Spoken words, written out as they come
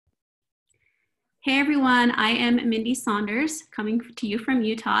Hey everyone, I am Mindy Saunders coming to you from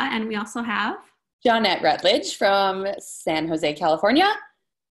Utah, and we also have. Johnette Rutledge from San Jose, California.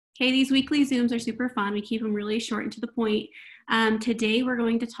 Hey, these weekly Zooms are super fun. We keep them really short and to the point. Today we're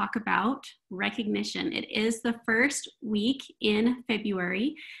going to talk about recognition. It is the first week in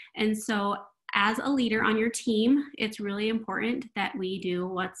February, and so as a leader on your team, it's really important that we do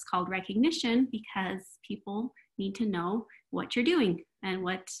what's called recognition because people need to know what you're doing and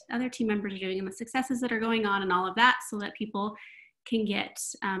what other team members are doing and the successes that are going on and all of that so that people can get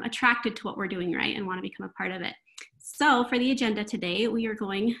attracted to what we're doing, right, and want to become a part of it. So for the agenda today, we are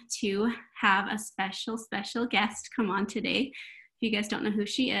going to have a special guest come on today. If you guys don't know who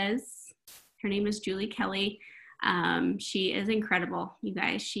she is, her name is Julie Kelly. She is incredible, you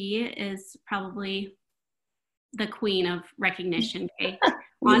guys. She is probably the queen of recognition, okay?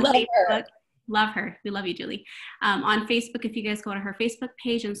 On Facebook. Love her. We love you, Julie. On Facebook, if you guys go to her Facebook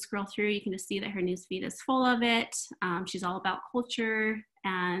page and scroll through, you can just see that her newsfeed is full of it. She's all about culture,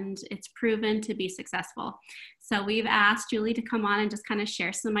 and it's proven to be successful. So we've asked Julie to come on and just kind of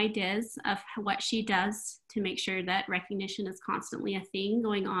share some ideas of what she does to make sure that recognition is constantly a thing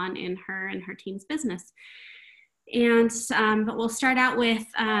going on in her and her team's business. And but we'll start out with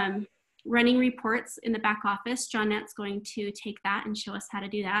running reports in the back office. Johnette's going to take that and show us how to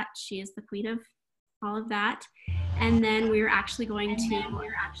do that. She is the queen of all of that. And then we're actually going to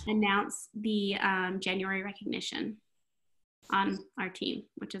announce the January recognition on our team,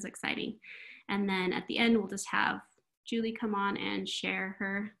 which is exciting. And then at the end, we'll just have Julie come on and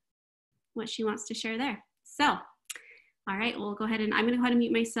share what she wants to share there. So, all right, we'll go ahead and I'm going to go ahead and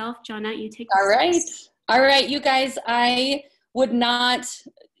mute myself. Johnette, you take this. All right, you guys, I would not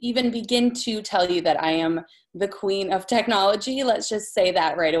even begin to tell you that I am the queen of technology. Let's just say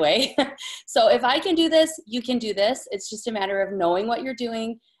that right away. So if I can do this, you can do this. It's just a matter of knowing what you're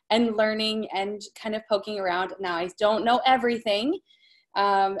doing and learning and kind of poking around. Now, I don't know everything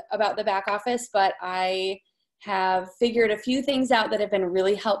about the back office, but I have figured a few things out that have been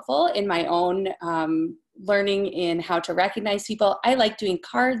really helpful in my own learning in how to recognize people. I like doing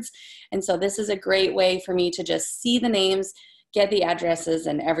cards, and so this is a great way for me to just see the names, get the addresses,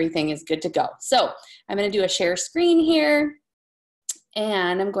 and everything is good to go. So I'm going to do a share screen here,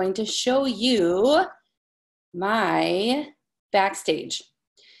 and I'm going to show you my backstage.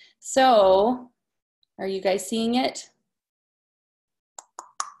 So are you guys seeing it?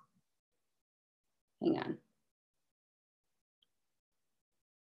 Hang on.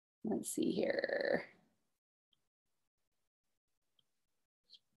 Let's see here.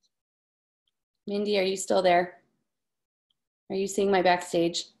 Mindy, are you still there? Are you seeing my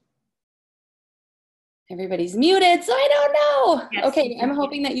backstage? Everybody's muted, so I don't know. Yes, okay, I'm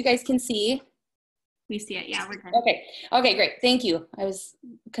hoping that you guys can see. We see it, yeah, we're good. Okay, great, thank you. I was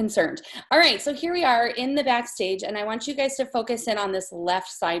concerned. All right, so here we are in the backstage, and I want you guys to focus in on this left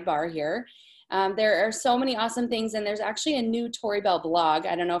sidebar here. There are so many awesome things, and there's actually a new Tori Bell blog.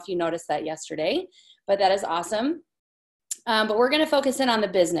 I don't know if you noticed that yesterday, but that is awesome. But we're going to focus in on the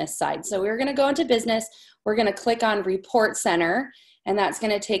business side. So we're going to go into business. We're going to click on Report Center, and that's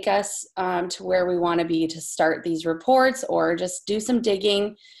going to take us to where we want to be to start these reports or just do some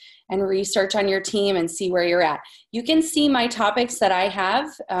digging and research on your team and see where you're at. You can see my topics that I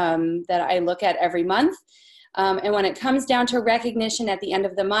have that I look at every month. And when it comes down to recognition at the end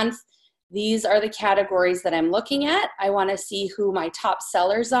of the month, these are the categories that I'm looking at. I want to see who my top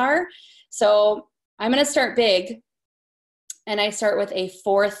sellers are. So I'm going to start big. And I start with a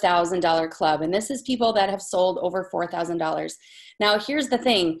 $4,000 club. And this is people that have sold over $4,000. Now, here's the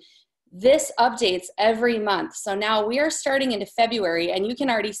thing. This updates every month. So now we are starting into February, and you can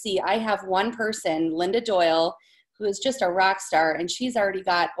already see I have one person, Linda Doyle, who is just a rock star, and she's already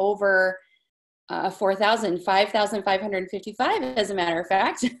got over 5,555, as a matter of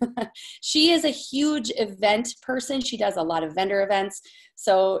fact. She is a huge event person. She does a lot of vendor events.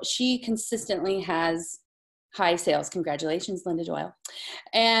 So she consistently has high sales. Congratulations, Linda Doyle.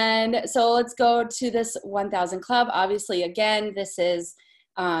 And so let's go to this 1,000 club. Obviously, again, this is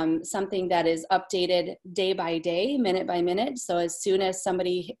something that is updated day by day, minute by minute. So as soon as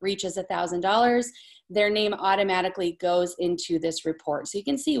somebody reaches $1,000, their name automatically goes into this report. So you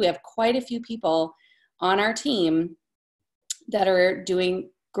can see we have quite a few people on our team that are doing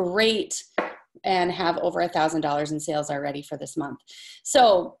great and have over $1,000 in sales already for this month.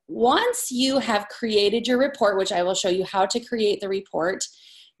 So once you have created your report, which I will show you how to create the report,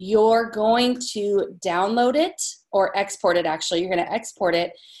 you're going to download it or export it. Actually, you're going to export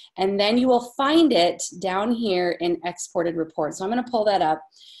it, and then you will find it down here in exported report. So I'm going to pull that up.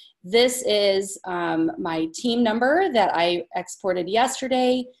 This is my team number that I exported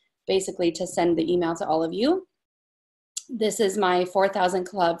yesterday basically to send the email to all of you. This is my 4,000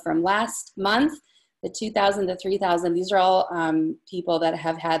 club from last month, the 2,000, the 3,000. These are all people that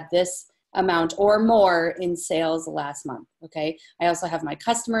have had this amount or more in sales last month, okay? I also have my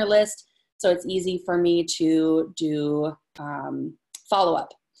customer list, so it's easy for me to do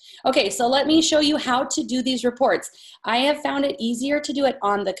follow-up. Okay, so let me show you how to do these reports. I have found it easier to do it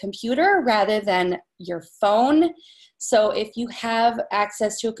on the computer rather than your phone. So if you have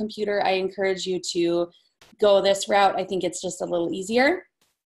access to a computer, I encourage you to go this route. I think it's just a little easier.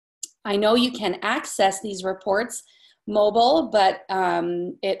 I know you can access these reports mobile, but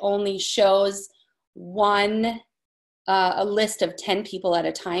it only shows a list of 10 people at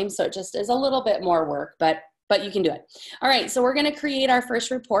a time. So it just is a little bit more work, but you can do it. All right, so we're gonna create our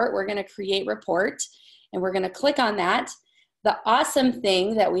first report. We're gonna create report, and we're gonna click on that. The awesome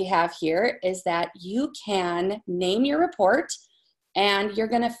thing that we have here is that you can name your report, and you're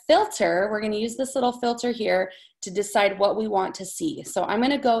gonna filter. We're gonna use this little filter here to decide what we want to see. So I'm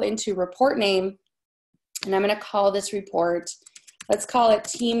gonna go into report name, and I'm gonna call this report, let's call it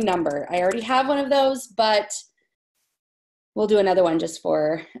team number. I already have one of those, but we'll do another one just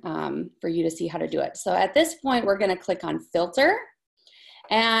for you to see how to do it. So at this point, we're gonna click on filter,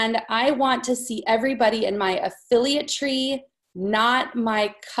 and I want to see everybody in my affiliate tree, not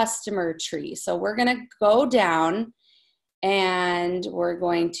my customer tree. So we're gonna go down, and we're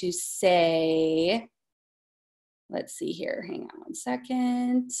going to say, let's see here, hang on one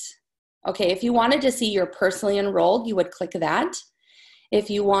second. Okay, if you wanted to see your personally enrolled, you would click that. If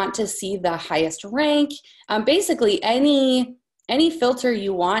you want to see the highest rank, basically any filter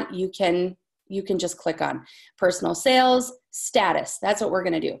you want, you can just click on. Personal sales, status, that's what we're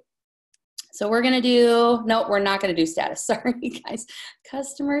gonna do. So we're gonna do, no, we're not gonna do status, sorry guys.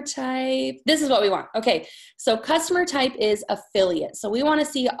 Customer type, this is what we want. Okay, so customer type is affiliate. So we wanna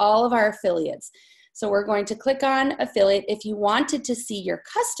see all of our affiliates. So we're going to click on affiliate. If you wanted to see your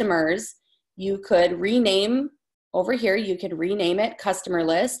customers, you could rename over here, you could rename it customer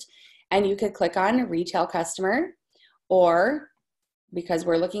list, and you could click on retail customer, or because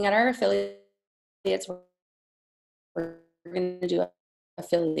we're looking at our affiliates, we're gonna do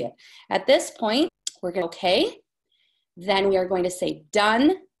affiliate. At this point, we're going to okay. Then we are going to say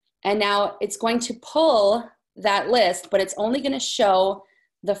done. And now it's going to pull that list, but it's only going to show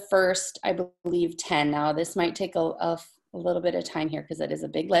the first, I believe, 10. Now this might take a little bit of time here because it is a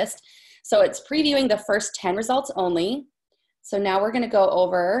big list. So it's previewing the first 10 results only. So now we're going to go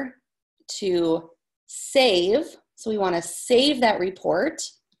over to save. So we want to save that report.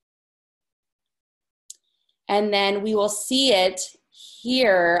 And then we will see it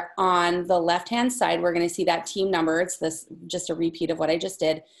here on the left-hand side. We're going to see that team number. It's this just a repeat of what I just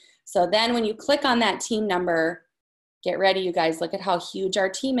did. So then when you click on that team number, get ready, you guys. Look at how huge our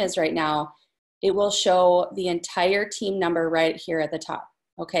team is right now. It will show the entire team number right here at the top.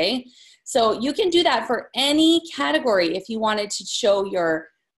 Okay, so you can do that for any category. If you wanted to show your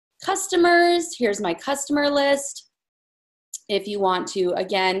customers, here's my customer list. If you want to,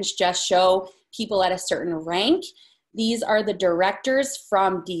 again, just show people at a certain rank, these are the directors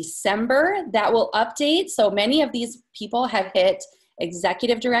from December that will update. So many of these people have hit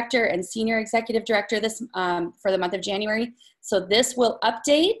executive director and senior executive director this for the month of January. So this will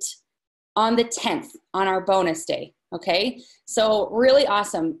update on the 10th on our bonus day. Okay, so really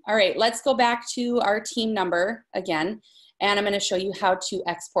awesome. All right, let's go back to our team number again, and I'm going to show you how to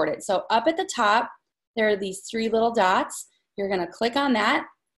export it. So up at the top, there are these 3 little dots. You're going to click on that.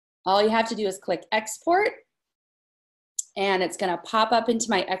 All you have to do is click export, and it's going to pop up into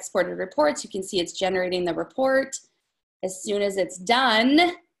my exported reports. You can see it's generating the report. As soon as it's done,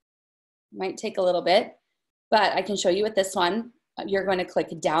 it might take a little bit, but I can show you with this one. You're going to click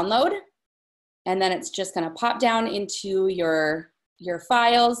download, and then it's just going to pop down into your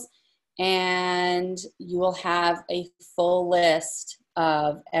files, and you will have a full list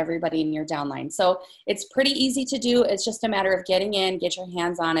of everybody in your downline. So it's pretty easy to do. It's just a matter of getting in, get your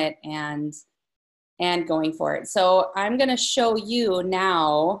hands on it, and going for it. So I'm going to show you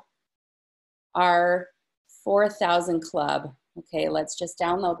now our 4,000 club. Okay, let's just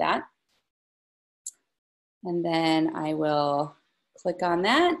download that. And then I will click on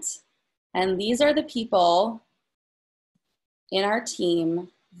that. And these are the people in our team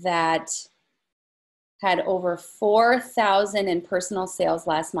that had over 4,000 in personal sales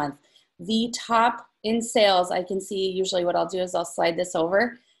last month. The top in sales, I can see, usually what I'll do is I'll slide this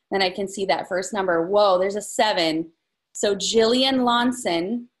over, then I can see that first number. Whoa, there's a 7. So Jillian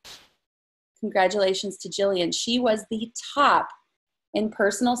Lawson, congratulations to Jillian. She was the top in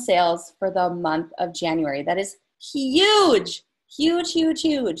personal sales for the month of January. That is huge, Huge, huge,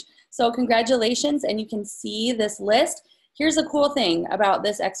 huge. So congratulations, and you can see this list. Here's a cool thing about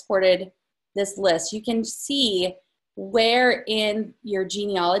this list. You can see where in your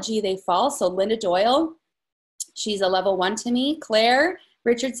genealogy they fall. So Linda Doyle, she's a level 1 to me. Claire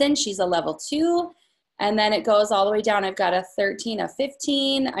Richardson, she's a level 2. And then it goes all the way down. I've got a 13, a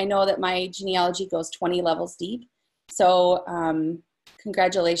 15. I know that my genealogy goes 20 levels deep. So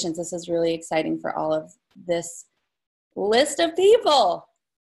congratulations. This is really exciting for all of this list of people.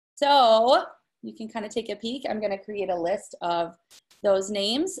 So you can kind of take a peek. I'm going to create a list of those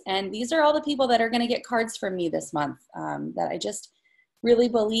names. And these are all the people that are going to get cards from me this month that I just really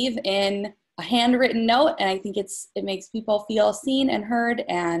believe in a handwritten note. And I think it makes people feel seen and heard.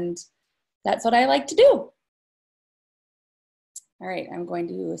 And that's what I like to do. All right, I'm going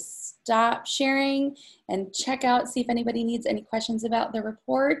to stop sharing and check out, see if anybody needs any questions about the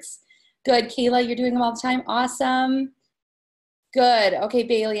reports. Good, Kayla, you're doing them all the time. Awesome. Good. Okay,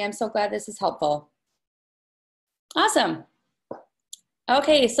 Bailey, I'm so glad this is helpful. Awesome.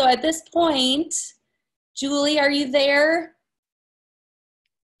 Okay, so at this point, Julie, are you there?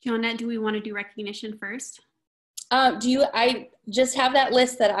 Johnette, do we want to do recognition first? I just have that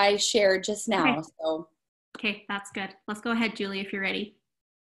list that I shared just now. Okay. So. Okay, that's good. Let's go ahead, Julie, if you're ready.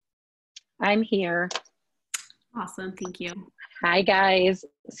 I'm here. Awesome, thank you. Hi, guys.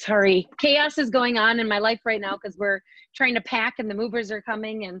 Sorry. Chaos is going on in my life right now because we're trying to pack and the movers are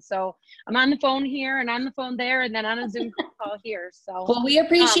coming. And so I'm on the phone here and on the phone there and then on a Zoom call here. So Well, we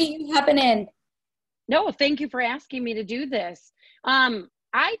appreciate you hopping in. No, thank you for asking me to do this.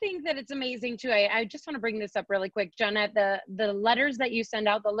 I think that it's amazing too. I just want to bring this up really quick, Johnette, the letters that you send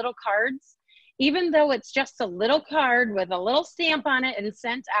out, the little cards, even though it's just a little card with a little stamp on it and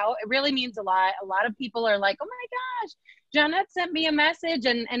sent out, it really means a lot. A lot of people are like, oh my gosh, Johnette sent me a message,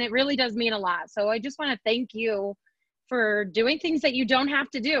 and it really does mean a lot. So I just want to thank you for doing things that you don't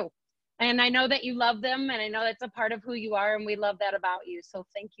have to do. And I know that you love them, and I know that's a part of who you are, and we love that about you. So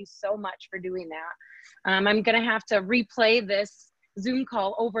thank you so much for doing that. I'm going to have to replay this Zoom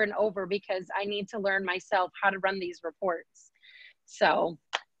call over and over because I need to learn myself how to run these reports. So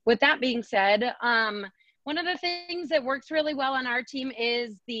with that being said, one of the things that works really well on our team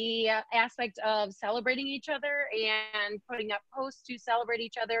is the aspect of celebrating each other and putting up posts to celebrate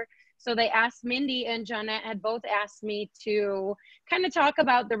each other. So they asked, Mindy and Johnette had both asked me to kind of talk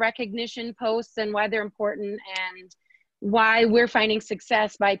about the recognition posts and why they're important and why we're finding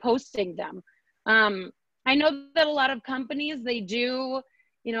success by posting them. I know that a lot of companies, they do,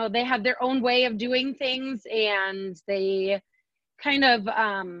 you know, they have their own way of doing things and they kind of,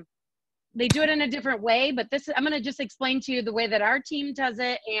 they do it in a different way, but this, I'm going to just explain to you the way that our team does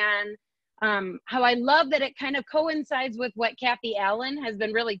it and how I love that it kind of coincides with what Kathy Allen has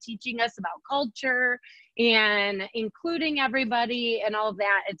been really teaching us about culture and including everybody and all of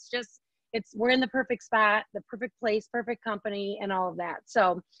that. It's just, we're in the perfect spot, the perfect place, perfect company and all of that.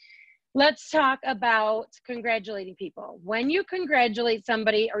 So let's talk about congratulating people. When you congratulate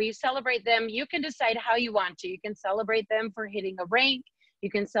somebody or you celebrate them, you can decide how you want to. You can celebrate them for hitting a rank.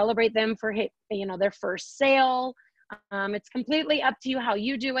 You can celebrate them for their first sale. It's completely up to you how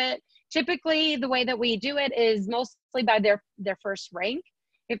you do it. Typically, the way that we do it is mostly by their first rank.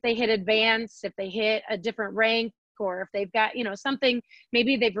 If they hit advanced, if they hit a different rank, or if they've got, something,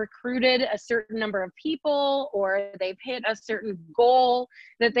 maybe they've recruited a certain number of people, or they've hit a certain goal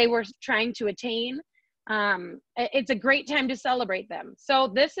that they were trying to attain. It's a great time to celebrate them.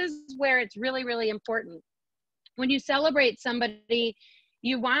 So this is where it's really, really important. When you celebrate somebody,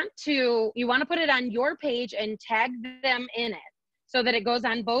 you want to put it on your page and tag them in it so that it goes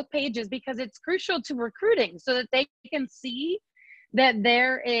on both pages, because it's crucial to recruiting so that they can see that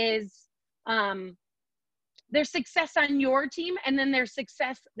there is there's success on your team and then there's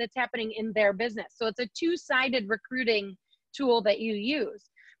success that's happening in their business. So it's a two-sided recruiting tool that you use.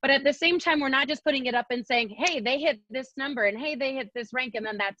 But at the same time, we're not just putting it up and saying, hey, they hit this number and hey, they hit this rank and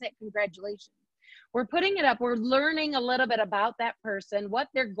then that's it, congratulations. We're putting it up, we're learning a little bit about that person, what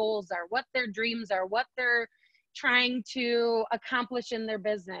their goals are, what their dreams are, what they're trying to accomplish in their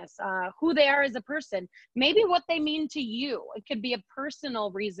business, who they are as a person, maybe what they mean to you. It could be a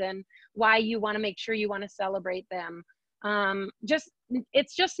personal reason why you want to make sure you want to celebrate them.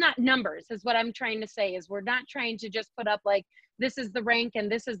 It's just not numbers is what I'm trying to say, is we're not trying to just put up like, this is the rank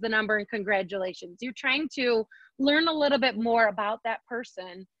and this is the number and congratulations. You're trying to learn a little bit more about that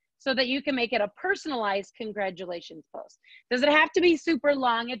person so that you can make it a personalized congratulations post. Does it have to be super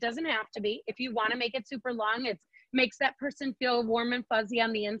long? It doesn't have to be. If you want to make it super long, it makes that person feel warm and fuzzy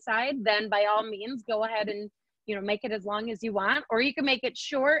on the inside, then by all means, go ahead and make it as long as you want. Or you can make it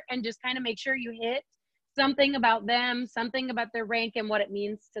short and just kind of make sure you hit something about them, something about their rank and what it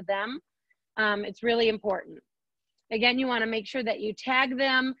means to them. It's really important. Again, you want to make sure that you tag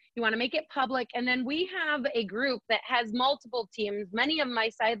them, you want to make it public. And then we have a group that has multiple teams, many of my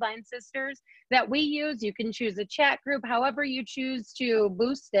sideline sisters that we use. You can choose a chat group, however you choose to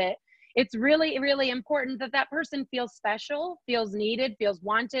boost it. It's really, really important that that person feels special, feels needed, feels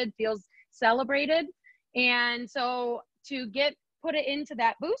wanted, feels celebrated. And so to put it into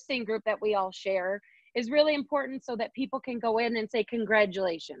that boosting group that we all share is really important so that people can go in and say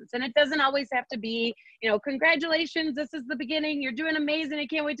congratulations. And it doesn't always have to be, congratulations, this is the beginning, you're doing amazing, I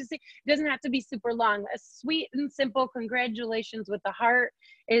can't wait to see. It doesn't have to be super long. A sweet and simple congratulations with the heart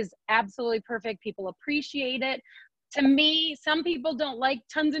is absolutely perfect. People appreciate it. To me, some people don't like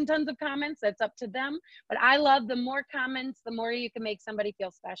tons and tons of comments. That's up to them. But I love the more comments, the more you can make somebody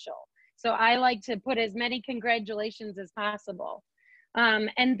feel special. So I like to put as many congratulations as possible.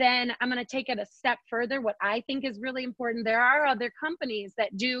 And then I'm going to take it a step further. What I think is really important, there are other companies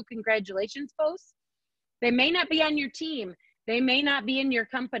that do congratulations posts. They may not be on your team. They may not be in your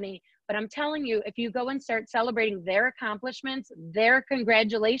company. But I'm telling you, if you go and start celebrating their accomplishments, their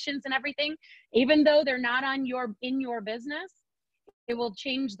congratulations and everything, even though they're not in your business, it will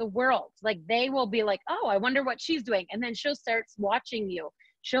change the world. Like they will be like, oh, I wonder what she's doing. And then she'll start watching you.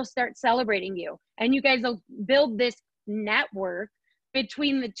 She'll start celebrating you. And you guys will build this network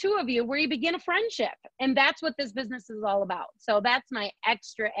between the two of you where you begin a friendship. And that's what this business is all about. So that's my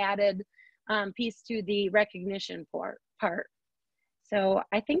extra added piece to the recognition part. So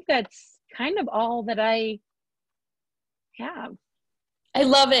I think that's kind of all that I have. I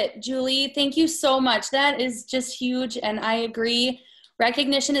love it, Julie. Thank you so much. That is just huge. And I agree.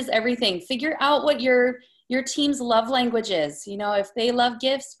 Recognition is everything. Figure out what your team's love language is. If they love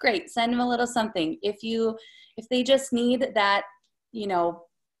gifts, great. Send them a little something. If they just need that,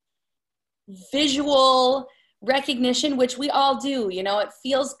 visual recognition, which we all do, it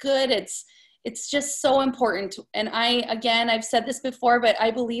feels good. It's just so important. And I've said this before, but I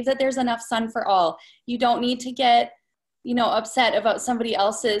believe that there's enough sun for all. You don't need to get, upset about somebody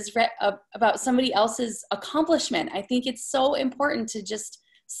else's accomplishment. I think it's so important to just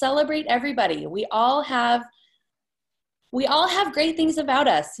celebrate everybody. We all have great things about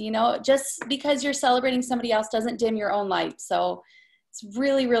us, just because you're celebrating somebody else doesn't dim your own light. So it's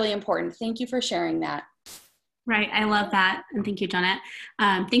really, really important. Thank you for sharing that. Right. I love that. And thank you, Johnette.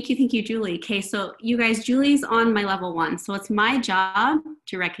 Thank you, Julie. Okay. So you guys, Julie's on my level 1. So it's my job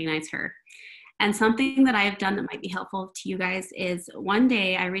to recognize her. And something that I have done that might be helpful to you guys is one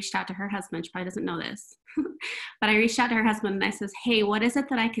day I reached out to her husband. She probably doesn't know this, but I reached out to her husband and I says, hey, what is it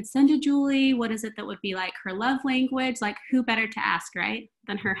that I could send to Julie? What is it that would be like her love language? Like who better to ask, right,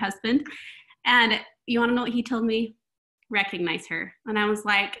 than her husband? And you want to know what he told me? Recognize her. And I was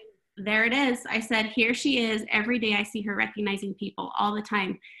like, there it is. I said, here she is. Every day I see her recognizing people all the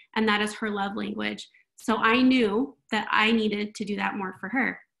time. And that is her love language. So I knew that I needed to do that more for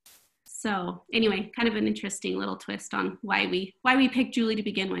her. So anyway, kind of an interesting little twist on why we picked Julie to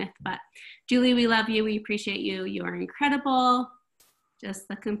begin with. But Julie, we love you. We appreciate you. You are incredible. Just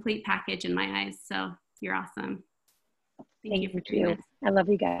the complete package in my eyes. So you're awesome. Thank you for doing this. I love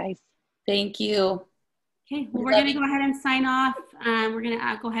you guys. Thank you. Okay, well, we're going to go ahead and sign off. We're going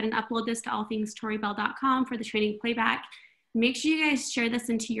to go ahead and upload this to allthingstorybell.com for the training playback. Make sure you guys share this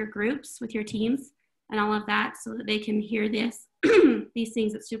into your groups with your teams and all of that so that they can hear this. These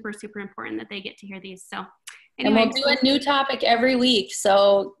things, it's super, super important that they get to hear these. So anyway, and we'll do a new topic every week.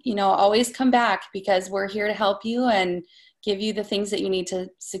 So, always come back because we're here to help you and give you the things that you need to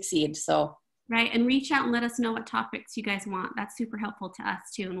succeed. So. Right. And reach out and let us know what topics you guys want. That's super helpful to us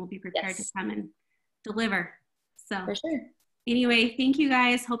too. And we'll be prepared to come and deliver. So for sure. Anyway, thank you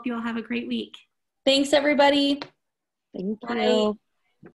guys. Hope you all have a great week. Thanks everybody. Thank Bye. you.